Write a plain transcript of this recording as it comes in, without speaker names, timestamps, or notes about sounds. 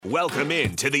Welcome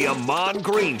in to the Amon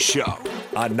Green Show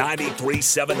on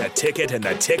 93.7 The Ticket and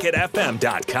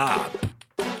theticketfm.com.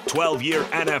 12-year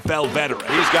NFL veteran.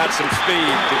 He's got some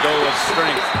speed to go with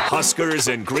strength. Huskers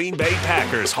and Green Bay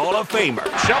Packers Hall of Famer.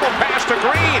 Shovel pass to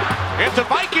Green into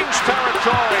Vikings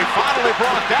territory. Finally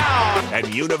brought down.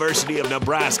 And University of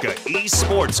Nebraska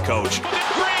eSports coach.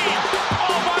 Green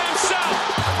all by himself.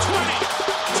 20,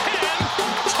 10,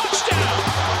 touchdown.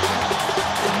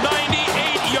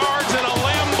 98 yards and a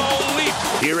Lambeau leap.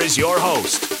 Here is your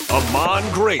host, Amon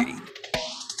Green.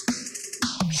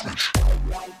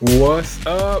 What's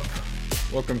up?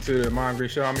 Welcome to the Amon Green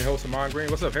Show. I'm your host, Amon Green.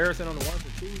 What's up, Harrison, on the ones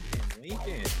and twos in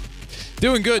Lincoln?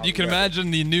 Doing good. You can imagine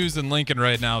the news in Lincoln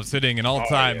right now sitting an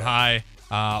all-time high.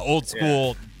 Old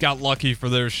School got lucky for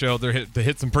their show. They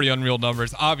hit some pretty unreal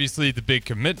numbers. Obviously, the big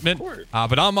commitment.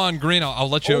 But I'm on Green. I'll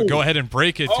let you go ahead and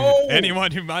break it to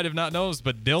anyone who might have not knows.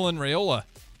 But Dylan Raiola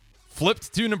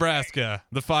flipped to Nebraska,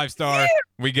 the 5-star.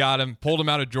 We got him, pulled him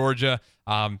out of Georgia.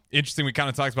 Interesting, we kind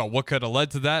of talked about what could have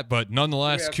led to that, but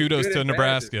nonetheless, kudos to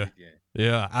Nebraska.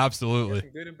 Yeah, absolutely.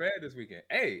 Good and bad this weekend.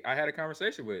 Hey, I had a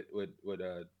conversation with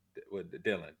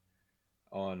Dylan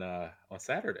on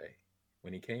Saturday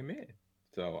when he came in.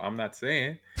 So I'm not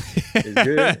saying it's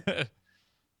good.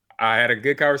 I had a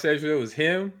good conversation. It was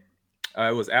him.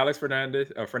 It was Alex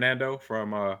Fernando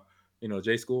from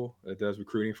J School that does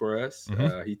recruiting for us.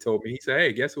 Mm-hmm. He told me, he said,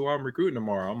 "Hey, guess who I'm recruiting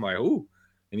tomorrow?" I'm like, "Who?"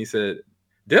 And he said,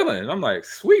 "Dylan." And I'm like,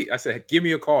 "Sweet." I said, "Give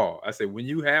me a call." I said, "When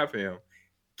you have him,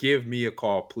 give me a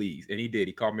call, please." And he did.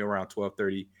 He called me around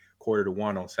 12:30,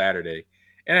 12:45 on Saturday,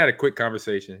 and I had a quick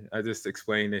conversation. I just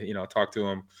explained it, talked to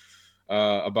him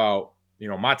about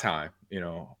my time,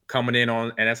 coming in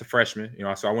on, and as a freshman,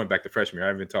 so I went back to freshman year.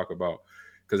 I even talked about,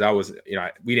 because I was,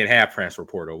 we didn't have transfer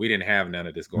portal, we didn't have none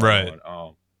of this going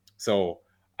on. So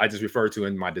I just referred to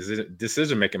in my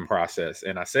decision making process,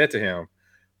 and I said to him,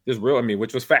 "This real,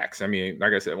 which was facts.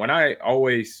 Like I said, when I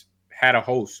always had a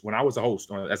host, when I was a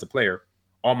host as a player,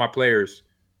 all my players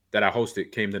that I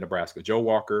hosted came to Nebraska. Joe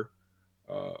Walker,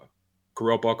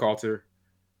 Carell Buckhalter,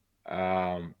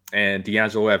 and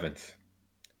D'Angelo Evans,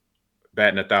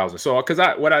 batting 1,000. So, because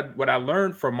what I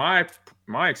learned from my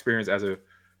experience as a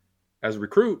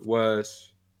recruit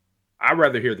was, I'd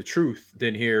rather hear the truth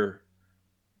than hear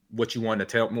what you want to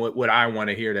tell me, what I want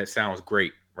to hear that sounds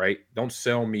great, right? Don't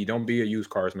sell me. Don't be a used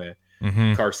car salesman,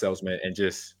 and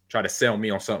just try to sell me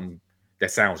on something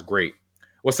that sounds great."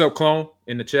 What's up, Clone,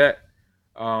 in the chat?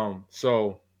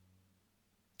 So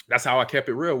that's how I kept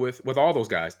it real with all those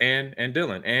guys, and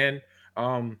Dylan, and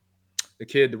the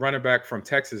kid, the running back from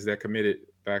Texas that committed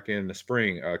back in the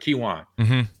spring, Kewan.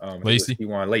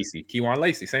 Kewan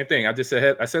Lacey, same thing. I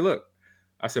said, look,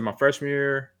 my freshman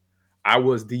year, I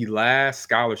was the last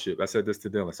scholarship. I said this to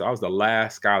Dylan. So I was the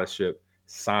last scholarship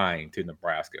signed to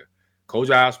Nebraska.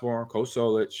 Coach Osborne, Coach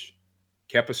Solich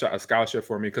kept a scholarship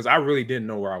for me because I really didn't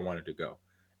know where I wanted to go.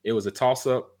 It was a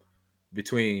toss-up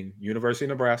between University of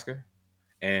Nebraska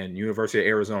and University of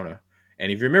Arizona.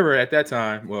 And if you remember at that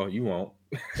time, well, you won't.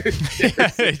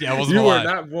 I wasn't you alive.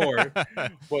 were not born.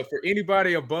 But for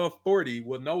anybody above 40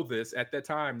 will know this. At that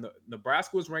time,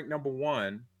 Nebraska was ranked number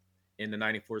 1 in the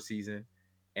 94 season.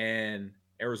 And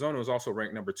Arizona was also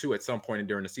ranked number 2 at some point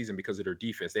during the season because of their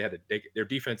defense. They had their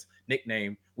defense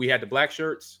nickname. We had the black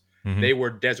shirts. Mm-hmm. They were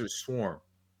Desert Swarm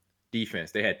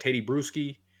defense. They had Teddy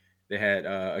Bruschi. They had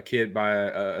a kid by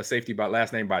a safety by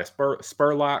last name by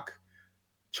Spurlock.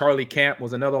 Charlie Camp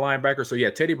was another linebacker. So,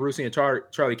 Teddy Bruschi and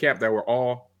Charlie Camp that were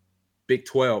all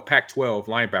Pac-12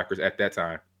 linebackers at that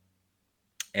time.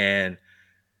 And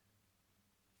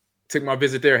took my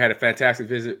visit there, had a fantastic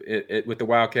visit with the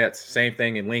Wildcats. Same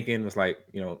thing in Lincoln. It was like,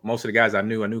 most of the guys I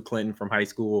knew Clinton from high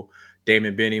school,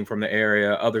 Damon Benning from the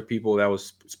area, other people that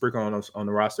was sprinkled on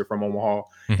the roster from Omaha,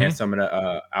 and some of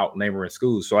the out neighboring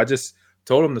schools. So I just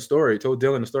told Dylan the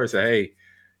story, said, hey,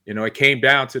 it came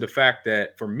down to the fact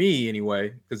that for me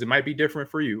anyway, because it might be different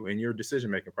for you in your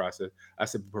decision-making process. I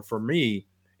said, but for me,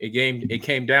 it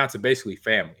came down to basically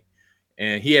family.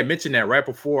 And he had mentioned that right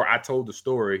before I told the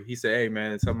story. He said, "Hey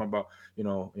man, it's something about,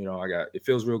 it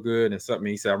feels real good and something."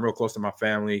 He said, "I'm real close to my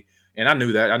family." And I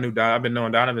knew that. I've been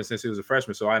knowing Donovan since he was a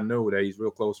freshman. So I know that he's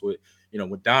real close with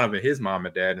Donovan, his mom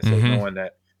and dad. And so knowing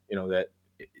that, that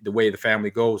the way the family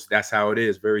goes, that's how it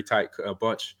is. Very tight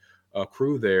bunch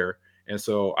crew there. And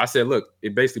so I said, look,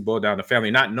 it basically boiled down to family,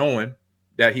 not knowing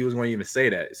that he was going to even say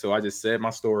that. So I just said my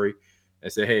story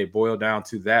and said, hey, it boiled down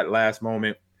to that last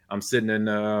moment. I'm sitting in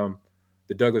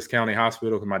the Douglas County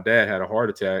Hospital because my dad had a heart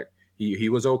attack. He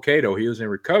was okay though. He was in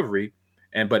recovery.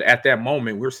 But at that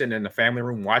moment, we're sitting in the family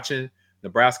room watching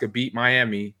Nebraska beat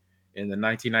Miami in the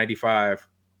 1995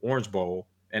 Orange Bowl.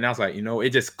 And I was like, it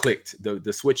just clicked.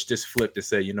 The switch just flipped to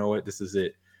say, you know what, this is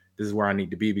it. This is where I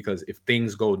need to be, because if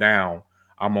things go down,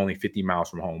 I'm only 50 miles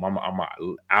from home. I'm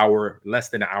an hour, less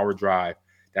than an hour drive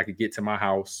that I could get to my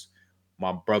house,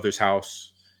 my brother's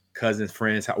house, cousins,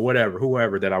 friends, whatever,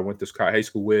 whoever that I went to high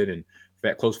school with, and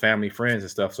close family, friends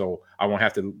and stuff. So I won't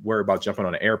have to worry about jumping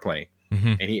on an airplane.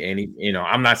 Mm-hmm. And he,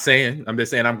 I'm just saying,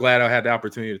 I'm glad I had the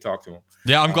opportunity to talk to him.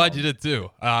 Yeah, I'm glad you did too.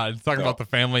 Talking about the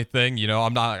family thing,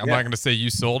 I'm not going to say you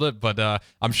sold it, but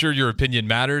I'm sure your opinion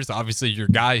matters. Obviously, you're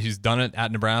a guy who's done it at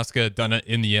Nebraska, done it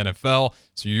in the NFL.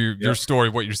 So your story,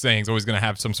 what you're saying, is always going to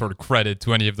have some sort of credit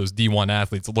to any of those D1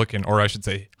 athletes looking, or I should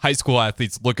say, high school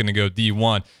athletes looking to go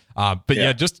D1.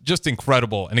 But just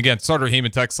incredible. And again, Starter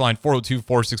Heyman text line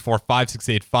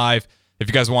 402-464-5685. If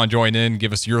you guys want to join in,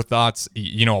 give us your thoughts.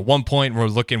 At one point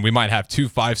we might have 2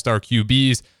 5-star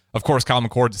QBs. Of course, Common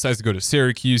Core decides to go to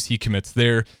Syracuse. He commits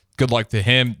there. Good luck to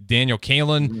him. Daniel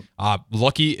Kalen,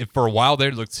 lucky for a while there.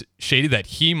 It looks shady that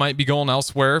he might be going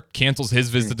elsewhere. Cancels his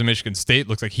visit to Michigan State.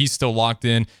 Looks like he's still locked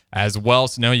in as well.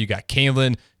 So now you got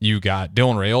Kalen, you got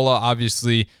Dylan Raiola,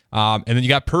 obviously, and then you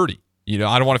got Purdy. I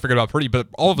don't want to forget about Purdy, but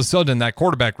all of a sudden that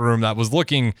quarterback room that was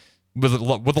looking with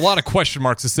a lot of question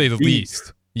marks, to say the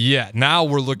least. Yeah, now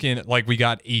we're looking like we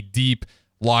got a deep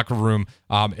locker room.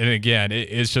 And again,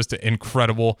 it's just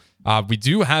incredible. We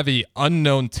do have a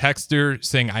unknown texter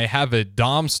saying, I have a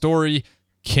Dom story.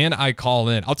 Can I call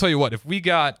in? I'll tell you what, if we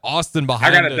got Austin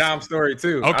behind us. I got a Dom story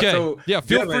too. Okay. Yeah,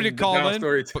 feel free to call in.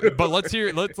 But let's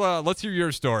hear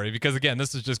your story, because again,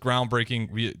 this is just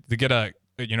groundbreaking. To get a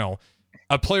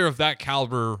player of that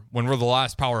caliber when we're the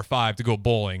last Power 5 to go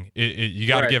bowling, you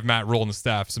got to give Matt Rule and the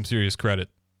staff some serious credit.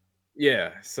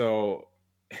 Yeah, so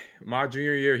my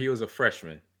junior year, he was a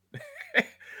freshman,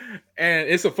 and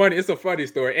it's a funny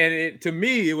story. And to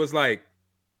me, it was like,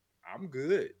 I'm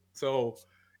good. So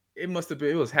it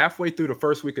was halfway through the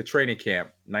first week of training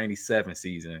camp, 97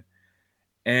 season,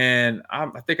 and I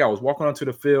think I was walking onto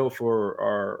the field for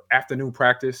our afternoon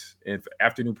practice. And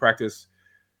afternoon practice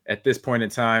at this point in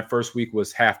time, first week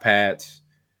was half pads.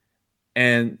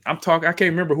 And I can't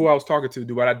remember who I was talking to,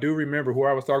 but I do remember who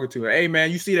I was talking to. Hey, man,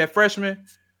 you see that freshman?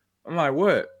 I'm like,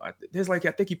 what? I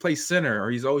think he plays center, or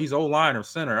he's O-line or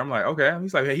center. I'm like, okay.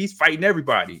 He's like, hey, he's fighting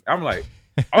everybody. I'm like,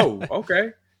 oh,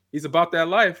 okay. He's about that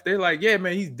life. They're like, yeah,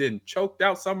 man, he's choked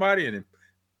out somebody and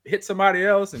hit somebody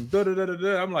else and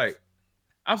da-da-da-da-da.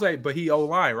 I was like, but he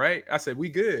O-line, right? I said, we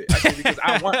good. I said, because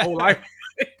I want O-line.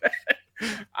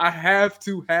 I have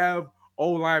to have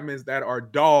O-linemen that are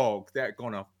dogs that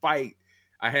gonna fight.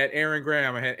 I had Aaron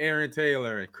Graham, I had Aaron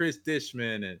Taylor, and Chris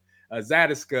Dishman, and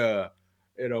Zadiska,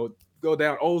 go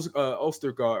down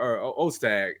Ostergaard or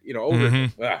Ostag,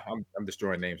 I'm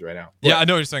destroying names right now. Yeah, I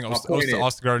know what you're saying.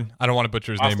 Ostergaard. I don't want to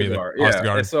butcher his name either. Yeah.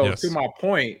 Ostergaard. And so to my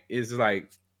point is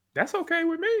like, that's okay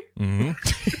with me. Mm-hmm.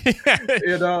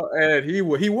 And he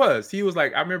was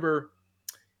like, I remember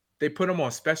they put him on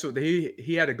special.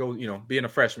 He had to go, being a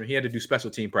freshman, he had to do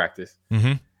special team practice.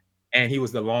 Mm-hmm. And he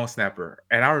was the long snapper.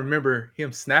 And I remember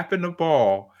him snapping the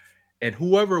ball, and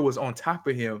whoever was on top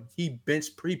of him, he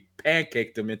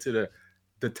pancaked him into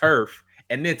the turf,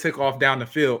 and then took off down the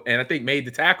field, and I think made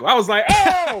the tackle. I was like,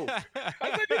 oh! I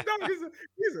was like,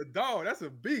 he's a dog. That's a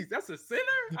beast. That's a center?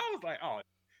 I was like, oh,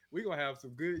 we're going to have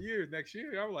some good years next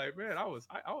year. I'm like, man, I was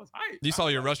hyped. You saw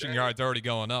your rushing yards already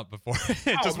going up before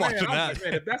just watching that. Like,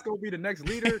 man, if that's going to be the next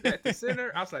leader at the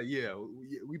center, I was like, yeah,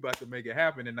 we about to make it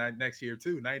happen in next year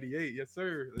too, 98. Yes,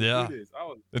 sir. Let's do this.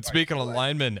 And speaking of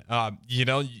linemen,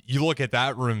 you look at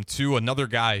that room too, another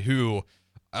guy who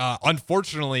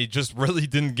unfortunately just really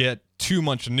didn't get too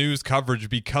much news coverage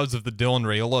because of the Dylan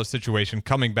Raiola situation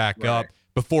coming back up.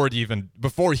 Before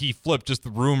he flipped just the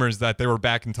rumors that they were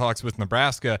back in talks with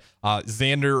Nebraska,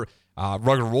 Xander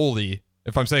Rugaroli,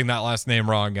 if I'm saying that last name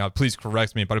wrong, please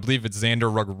correct me, but I believe it's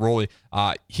Xander Rugaroli.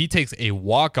 He takes a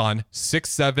walk-on,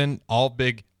 6'7", all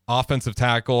big offensive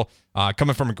tackle,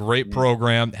 coming from a great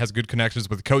program, has good connections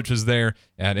with the coaches there,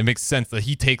 and it makes sense that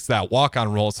he takes that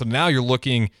walk-on role. So now you're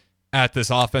looking at this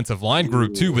offensive line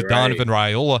group too with Donovan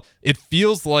Raiola. It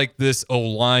feels like this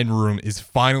O-line room is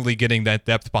finally getting that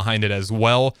depth behind it as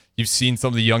well. You've seen some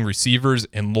of the young receivers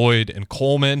in Lloyd and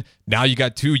Coleman. Now you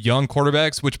got 2 young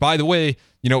quarterbacks, which, by the way,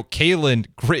 Kalen,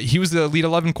 great. He was the Elite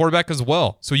 11 quarterback as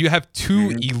well. So you have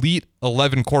 2 Elite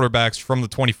 11 quarterbacks from the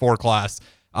 24 class.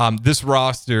 This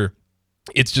roster,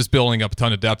 it's just building up a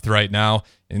ton of depth right now.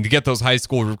 And to get those high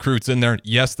school recruits in there,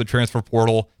 yes, the transfer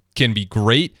portal can be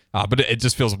great, but it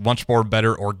just feels much more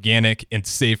better, organic, and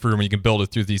safer when you can build it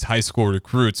through these high school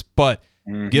recruits. But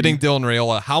getting Dylan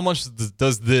Raiola, how much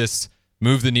does this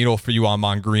move the needle for you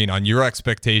on Green, on your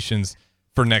expectations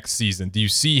for next season? Do you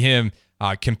see him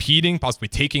competing, possibly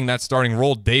taking that starting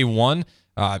role day one?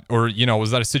 Or,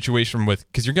 was that a situation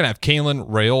because you're going to have Dylan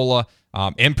Raiola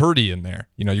and Purdy in there.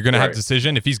 You're going to have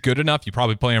decision. If he's good enough, you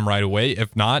probably play him right away.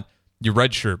 If not, you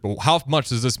redshirt. But how much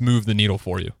does this move the needle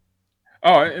for you?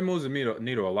 Oh, it moves the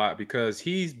needle a lot because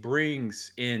he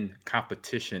brings in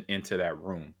competition into that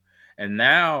room. And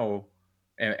now,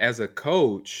 as a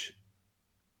coach,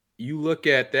 you look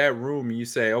at that room and you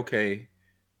say, okay,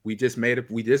 we just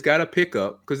got a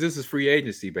pickup because this is free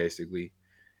agency basically.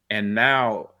 And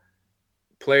now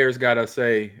players got to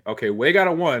say, okay, we got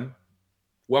a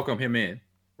welcome him in,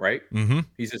 right? Mm-hmm.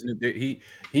 He's just he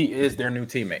is their new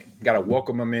teammate. Got to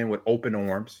welcome him in with open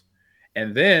arms.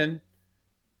 And then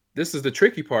this is the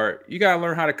tricky part. You got to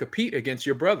learn how to compete against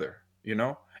your brother,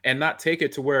 and not take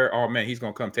it to where, oh man, he's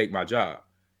going to come take my job.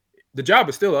 The job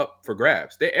is still up for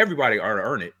grabs. Everybody ought to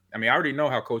earn it. I mean, I already know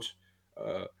how Coach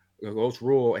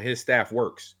Rule and his staff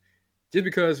works. Just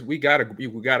because we got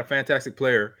a fantastic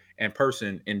player and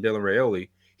person in Dylan Raiola,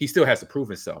 he still has to prove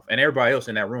himself, and everybody else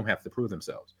in that room has to prove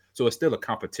themselves. So it's still a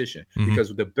competition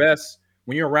because the best,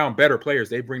 when you're around better players,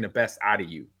 they bring the best out of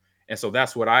you. And so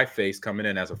that's what I faced coming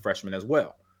in as a freshman as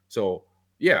well. So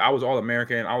yeah, I was all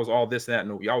American, I was all this, that,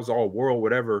 and I was all world,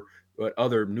 whatever. But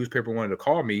other newspaper wanted to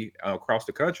call me across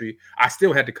the country, I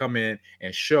still had to come in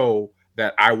and show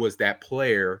that I was that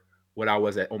player when I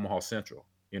was at Omaha Central.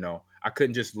 I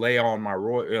couldn't just lay on my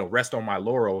rest on my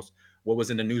laurels. What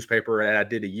was in the newspaper that I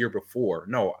did a year before?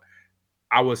 No,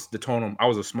 I was the totem. I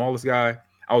was the smallest guy.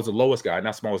 I was the lowest guy,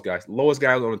 not smallest guy. Lowest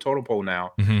guy on the totem pole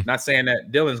now. Mm-hmm. Not saying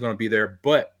that Dylan's going to be there,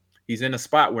 but he's in a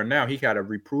spot where now he got to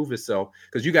reprove himself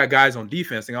because you got guys on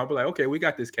defense, and I'll be like, okay, we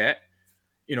got this cat.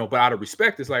 But out of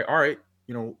respect, it's like, all right,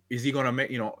 is he going to make,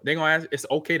 they're going to ask, it's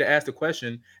okay to ask the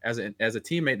question as a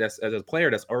teammate, as a player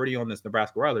that's already on this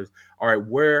Nebraska Riders. All right,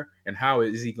 where and how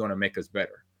is he going to make us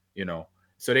better?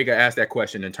 So they got to ask that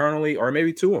question internally or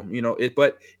maybe to him,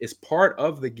 but it's part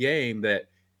of the game that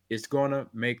it's going to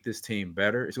make this team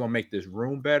better. It's going to make this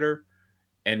room better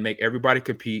and make everybody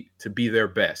compete to be their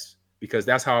best, because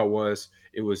that's how it was.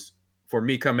 It was for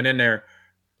me coming in there,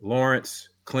 Lawrence,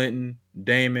 Clinton,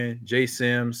 Damon, Jay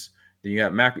Sims. Then you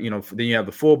have then you have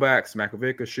the fullbacks,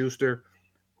 Makovica, Schuster,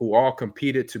 who all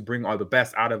competed to bring all the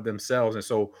best out of themselves. And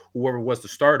so whoever was the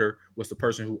starter was the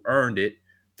person who earned it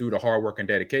through the hard work and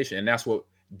dedication. And that's what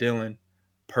Dylan,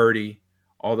 Purdy,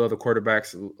 all the other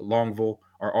quarterbacks, Longville,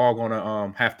 are all going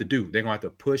to have to do. They're going to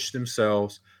have to push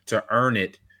themselves to earn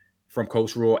it from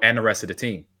Coach Rule and the rest of the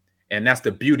team. And that's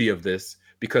the beauty of this,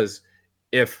 because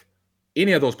if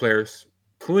any of those players,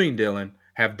 including Dylan,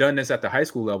 have done this at the high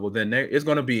school level, then it's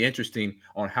going to be interesting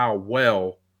on how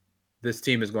well this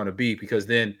team is going to be, because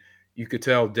then you could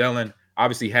tell Dylan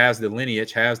obviously has the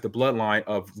lineage, has the bloodline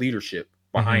of leadership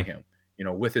behind him,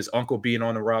 with his uncle being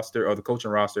on the roster or the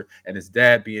coaching roster and his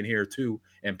dad being here too.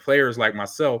 And players like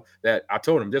myself that I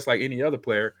told him, just like any other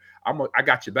player, I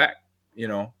got you back,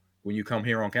 when you come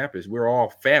here on campus. We're all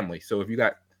family. So if you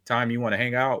got time, you want to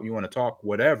hang out, you want to talk,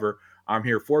 whatever, I'm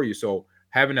here for you. So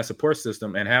having that support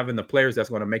system and having the players that's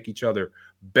going to make each other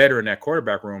better in that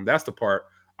quarterback room, that's the part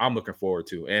I'm looking forward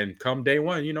to. And come day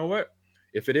one, you know what?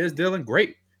 If it is Dylan,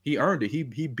 great. He earned it. He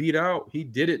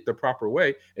did it the proper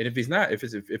way. And if he's not, if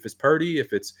it's Purdy,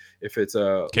 if it's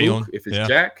Luke, if it's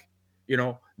Jack,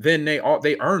 then they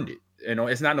earned it.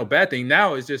 It's not no bad thing.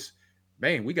 Now it's just,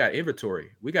 man, we got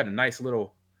inventory. We got a nice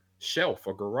little shelf,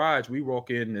 a garage. We walk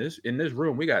in this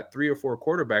room. We got 3 or 4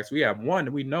 quarterbacks. We have one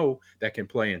that we know that can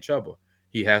play in Chuba.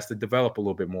 He has to develop a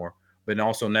little bit more. But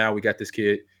also now we got this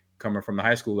kid coming from the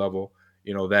high school level,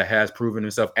 that has proven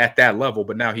himself at that level,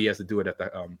 but now he has to do it at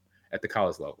the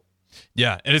college level.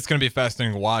 Yeah, and it's going to be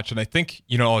fascinating to watch. And I think,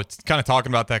 it's kind of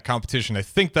talking about that competition. I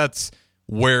think that's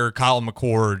where Kyle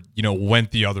McCord,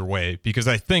 went the other way, because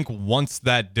I think once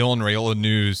that Dylan Raiola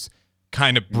news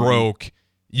kind of broke,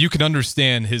 you can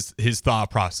understand his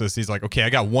thought process. He's like, okay, I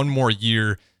got one more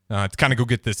year to kind of go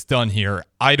get this done here.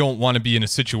 I don't want to be in a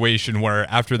situation where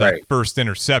after that first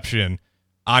interception,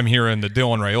 I'm hearing the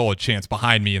Dylan Raiola chants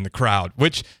behind me in the crowd,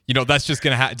 which, that's just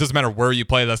going to it doesn't matter where you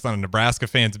play. That's not a Nebraska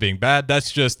fans being bad.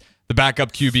 That's just the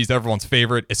backup QB's everyone's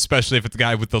favorite, especially if it's a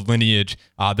guy with the lineage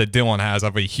that Dylan has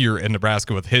over here in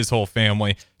Nebraska with his whole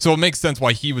family. So it makes sense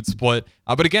why he would split.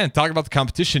 But again, talking about the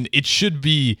competition, it should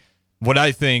be what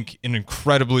I think an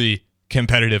incredibly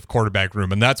competitive quarterback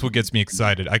room, and that's what gets me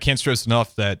excited. I can't stress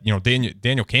enough that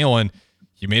Daniel Kalen,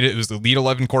 he made it. It was the lead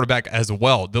 11 quarterback as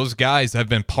well. Those guys have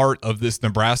been part of this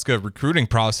Nebraska recruiting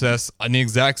process on the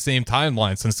exact same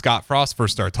timeline since Scott Frost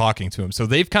first started talking to him. So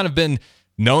they've kind of been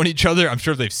knowing each other. I'm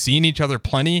sure they've seen each other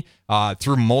plenty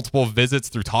through multiple visits,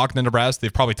 through talking to Nebraska.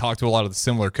 They've probably talked to a lot of the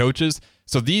similar coaches.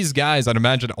 So these guys, I'd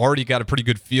imagine, already got a pretty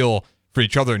good feel for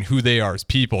each other and who they are as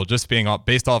people, just being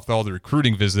based off all the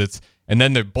recruiting visits. And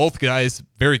then they're both guys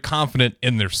very confident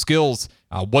in their skills,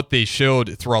 what they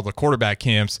showed through all the quarterback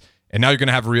camps. And now you're going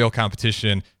to have real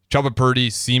competition. Chuba Purdy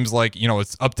seems like,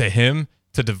 it's up to him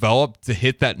to develop, to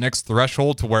hit that next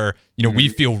threshold to where, we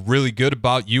feel really good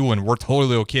about you and we're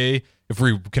totally okay if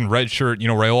we can redshirt,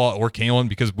 Raiola or Kalen,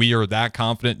 because we are that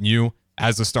confident in you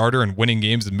as a starter and winning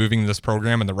games and moving this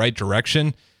program in the right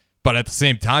direction. But at the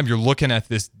same time, you're looking at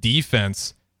this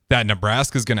defense that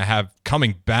Nebraska is going to have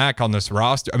coming back on this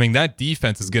roster. I mean, that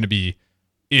defense is going to be,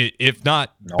 if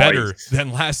not better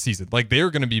than last season. Like, they're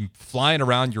going to be flying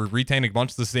around. You're retaining a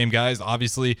bunch of the same guys.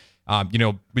 Obviously,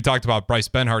 we talked about Bryce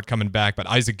Benhart coming back, but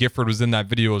Isaac Gifford was in that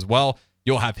video as well.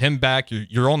 You'll have him back.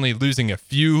 You're only losing a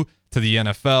few to the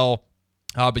NFL,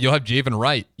 but you'll have Javen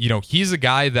Wright. He's a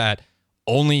guy that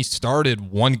only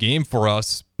started one game for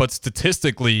us, but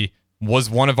statistically was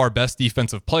one of our best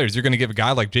defensive players. You're going to give a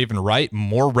guy like Javen Wright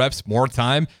more reps, more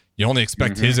time. You only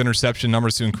expect his interception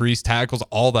numbers to increase, tackles,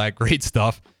 all that great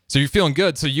stuff. So you're feeling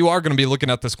good. So you are going to be looking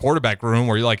at this quarterback room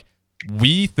where you're like,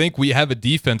 we think we have a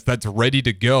defense that's ready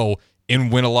to go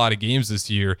and win a lot of games this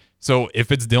year. So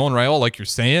if it's Dylan Raiola, like you're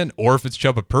saying, or if it's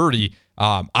Chuba Purdy,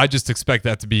 I just expect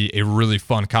that to be a really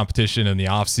fun competition in the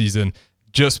offseason,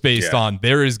 just based on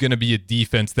there is going to be a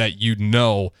defense that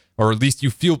or at least you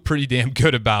feel pretty damn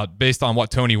good about based on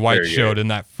what Tony White showed in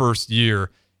that first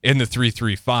year in the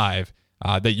 3-3-5,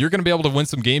 that you're going to be able to win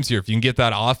some games here if you can get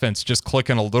that offense just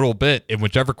clicking a little bit. And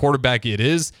whichever quarterback it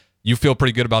is, you feel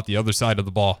pretty good about the other side of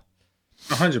the ball.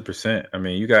 100%. I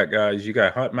mean, you got guys, you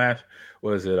got Huntmacher,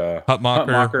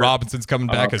 Robinson's coming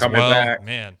back as well.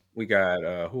 Man, we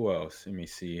got who else? Let me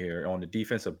see here. On the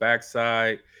defensive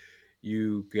backside,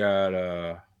 you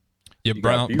got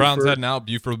Brown's heading out.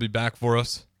 Buford will be back for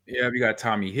us. Yeah, we got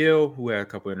Tommy Hill, who had a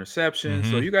couple interceptions.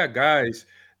 So you got guys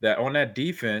that on that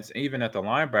defense, even at the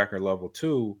linebacker level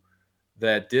too,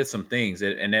 that did some things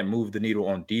and that moved the needle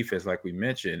on defense, like we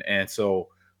mentioned. And so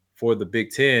for the Big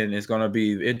Ten, it's going to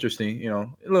be interesting, a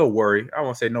little worry. I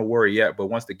won't say no worry yet, but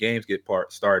once the games get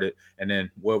started and then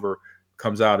whoever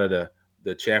comes out of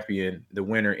the champion, the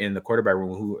winner in the quarterback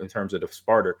room, who in terms of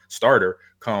the starter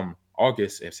come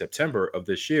August and September of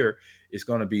this year, it's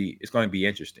going to be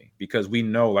interesting because we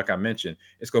know, like I mentioned,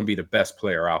 it's going to be the best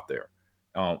player out there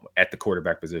at the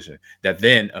quarterback position that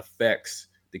then affects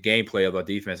the gameplay of the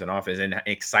defense and offense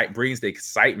and brings the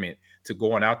excitement to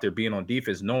going out there, being on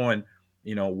defense, knowing,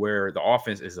 where the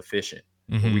offense is efficient,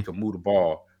 where we can move the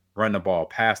ball, run the ball,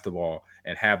 pass the ball,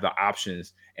 and have the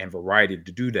options and variety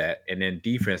to do that. And then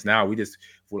defense, now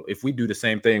if we do the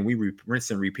same thing, we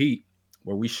rinse and repeat,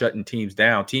 where we shutting teams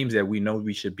down, teams that we know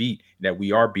we should beat, that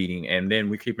we are beating, and then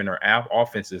we're keeping our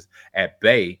offenses at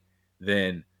bay,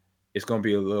 then it's going to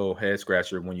be a little head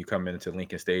scratcher when you come into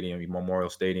Lincoln Stadium,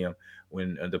 Memorial Stadium,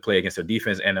 when the play against a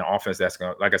defense and an offense that's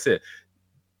going to, like I said,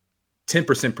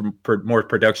 10% more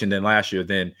production than last year.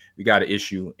 Then we got an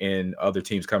issue in other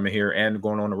teams coming here and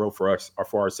going on the road for us or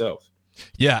for ourselves.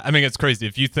 Yeah, I mean, it's crazy.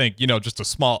 If you think, just a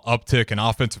small uptick in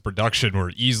offensive production,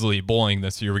 we're easily bowling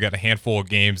this year. We got a handful of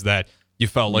games that you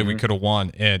felt like we could have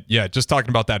won. And yeah, just talking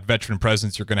about that veteran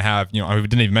presence you're going to have, we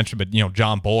didn't even mention, but,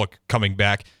 John Bullock coming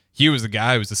back. He was a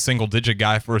guy who was a single-digit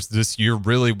guy for us this year,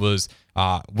 really was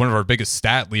one of our biggest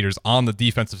stat leaders on the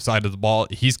defensive side of the ball.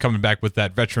 He's coming back with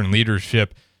that veteran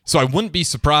leadership. So I wouldn't be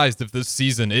surprised if this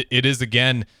season it is,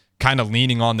 again, kind of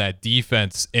leaning on that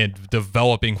defense and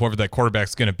developing whoever that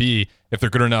quarterback's going to be. If they're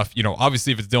good enough,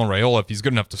 obviously if it's Dylan Raiola, if he's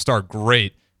good enough to start,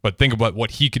 great. But think about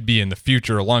what he could be in the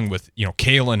future, along with,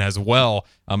 Kalen as well.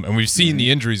 And we've seen the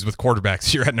injuries with quarterbacks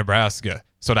here at Nebraska.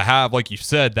 So to have, like you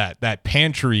said, that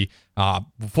pantry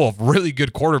full of really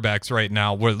good quarterbacks right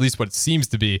now, or at least what it seems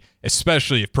to be,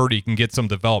 especially if Purdy can get some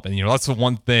development. That's the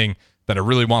one thing that I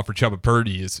really want for Chuba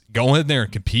Purdy is go in there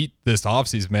and compete this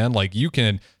offseason, man. Like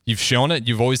you've shown it.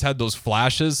 You've always had those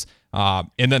flashes. And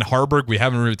then Harburg, we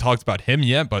haven't really talked about him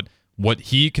yet, but what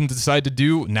he can decide to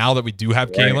do now that we do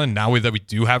have Kalen, now that we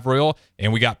do have Royal,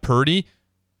 and we got Purdy,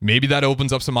 maybe that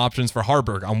opens up some options for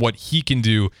Harburg on what he can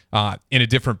do in a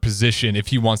different position if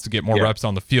he wants to get more reps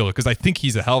on the field. Because I think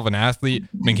he's a hell of an athlete.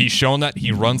 I mean, he's shown that.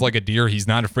 He runs like a deer. He's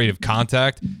not afraid of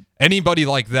contact. Anybody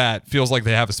like that feels like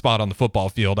they have a spot on the football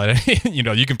field.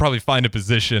 You can probably find a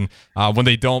position when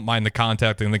they don't mind the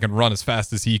contact and they can run as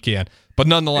fast as he can. But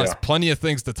nonetheless, plenty of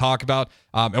things to talk about.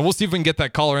 And we'll see if we can get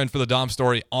that caller in for the Dom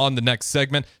story on the next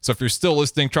segment. So if you're still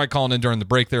listening, try calling in during the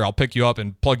break there. I'll pick you up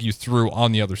and plug you through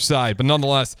on the other side. But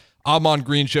nonetheless, I'm on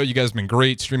Green Show. You guys have been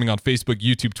great. Streaming on Facebook,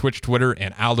 YouTube, Twitch, Twitter,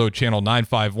 and Aldo Channel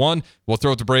 951. We'll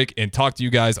throw it to break and talk to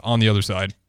you guys on the other side.